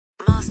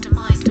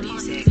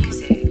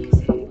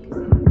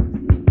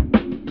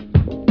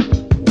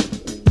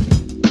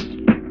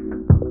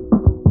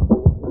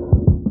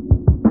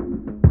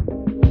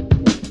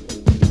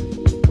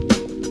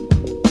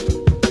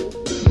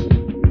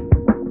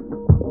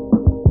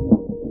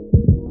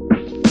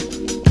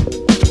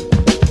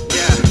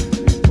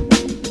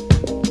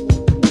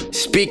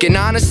Speaking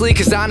honestly,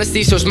 cause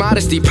honesty shows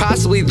modesty.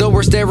 Possibly the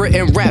worst era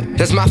in rap,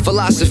 that's my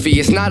philosophy.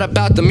 It's not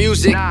about the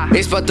music,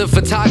 it's about the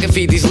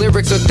photography. These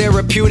lyrics are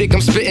therapeutic, I'm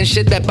spitting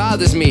shit that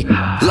bothers me.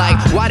 Like,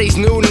 why these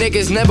new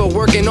niggas never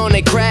working on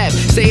their craft?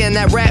 Saying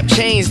that rap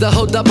changed the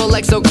whole double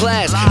XO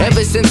class.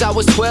 Ever since I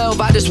was 12,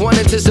 I just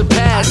wanted to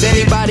surpass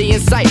anybody in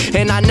sight,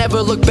 and I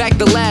never look back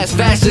the last.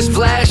 Fastest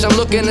flash, I'm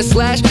looking to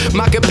slash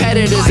my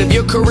competitors. If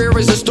your career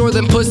is a store,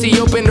 then pussy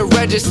open to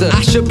register.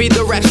 I should be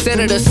the rap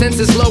senator, since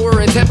it's lower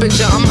in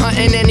temperature. I'm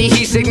hunting any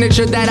heat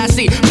signature that I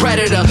see.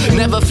 Predator,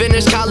 never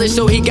finished college,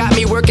 so he got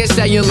me working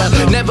cellular.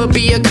 Never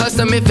be a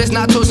custom if it's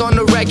not toast on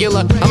the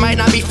regular. I might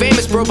not be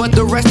famous, bro, but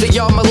the rest of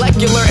y'all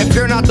molecular. If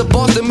you're not the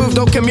boss, then move,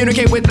 don't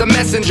communicate with the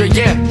messenger,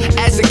 yeah.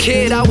 As a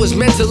kid, I was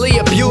mentally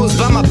abused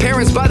by my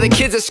parents, by the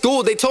kids at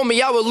school. They told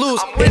me I would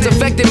lose. It's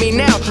affecting me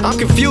now, I'm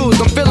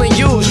confused, I'm feeling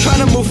used.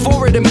 Trying to move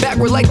forward and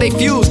backward like they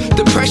fuse.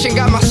 Depression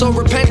got my soul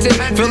repentant,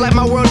 feel like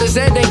my world is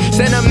ending.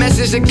 Send a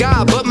message to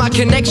God, but my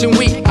connection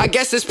weak, I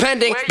guess it's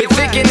pending. Been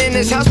thinking in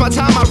this house, my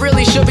time I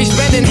really should be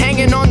spending.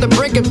 Hanging on the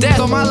brink of death,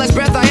 on my last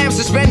breath I am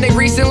suspending.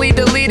 Recently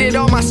deleted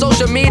all my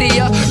social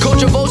media.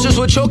 Culture vultures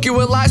will choke you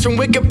with lies from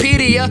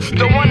Wikipedia.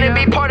 Don't wanna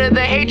be part of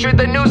the hatred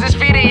the news is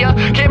feeding ya.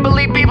 Can't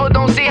believe people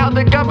don't see how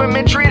the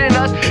government treating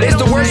us. It's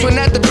the worst when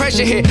that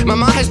depression hit. My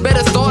mind has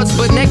better thoughts,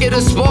 but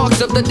negative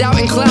sparks of the doubt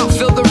and clout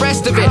fill the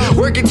rest of it.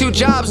 Working 2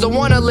 jobs, don't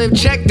wanna live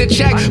check to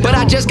check, but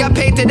I just got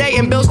paid today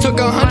and bills took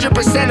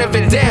 100% of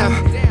it.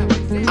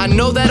 Damn, I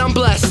know that I'm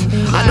blessed.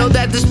 I know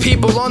that there's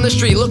people on the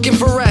street looking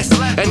for rest,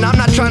 and I'm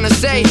not trying to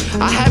say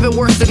I have it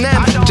worse than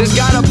them. Just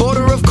got a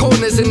border of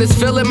coldness and it's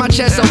filling my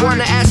chest. I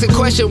wanna ask a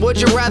question, would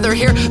you rather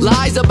hear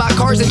lies about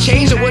cars and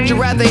chains, or would you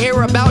rather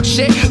hear about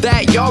shit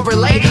that y'all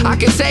relate? I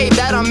can say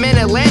that I'm in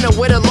Atlanta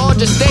with a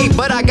larger state,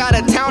 but I got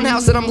a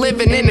townhouse and I'm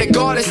living in the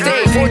Garden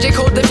State. 4J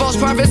code the false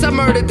prophets, I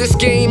murdered this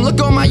scheme. Look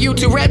on my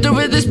YouTube, rapped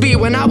over this beat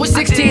when I was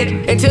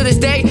 16. And to this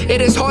day, it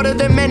is harder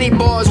than many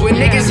bars. When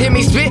niggas hear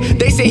me spit,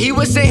 they say he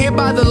was sent here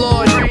by the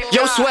Lord.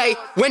 Yo, Sway,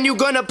 when you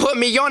gonna put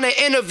me on an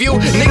interview?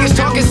 Niggas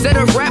talk instead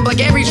of rap like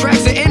every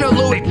track's an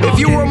interlude. If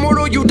you were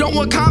mortal, you don't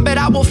want combat,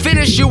 I will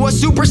finish you. A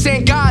Super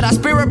Saiyan God, I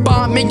spirit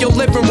bomb in your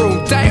living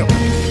room. Damn.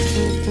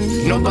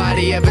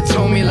 Nobody ever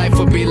told me life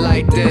would be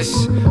like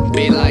this.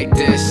 Be like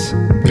this,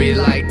 be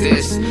like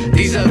this.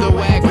 These other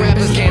whack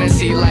rappers can't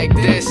MC like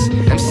this.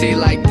 MC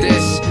like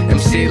this,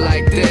 MC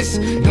like this.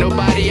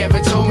 Nobody ever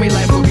told me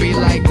life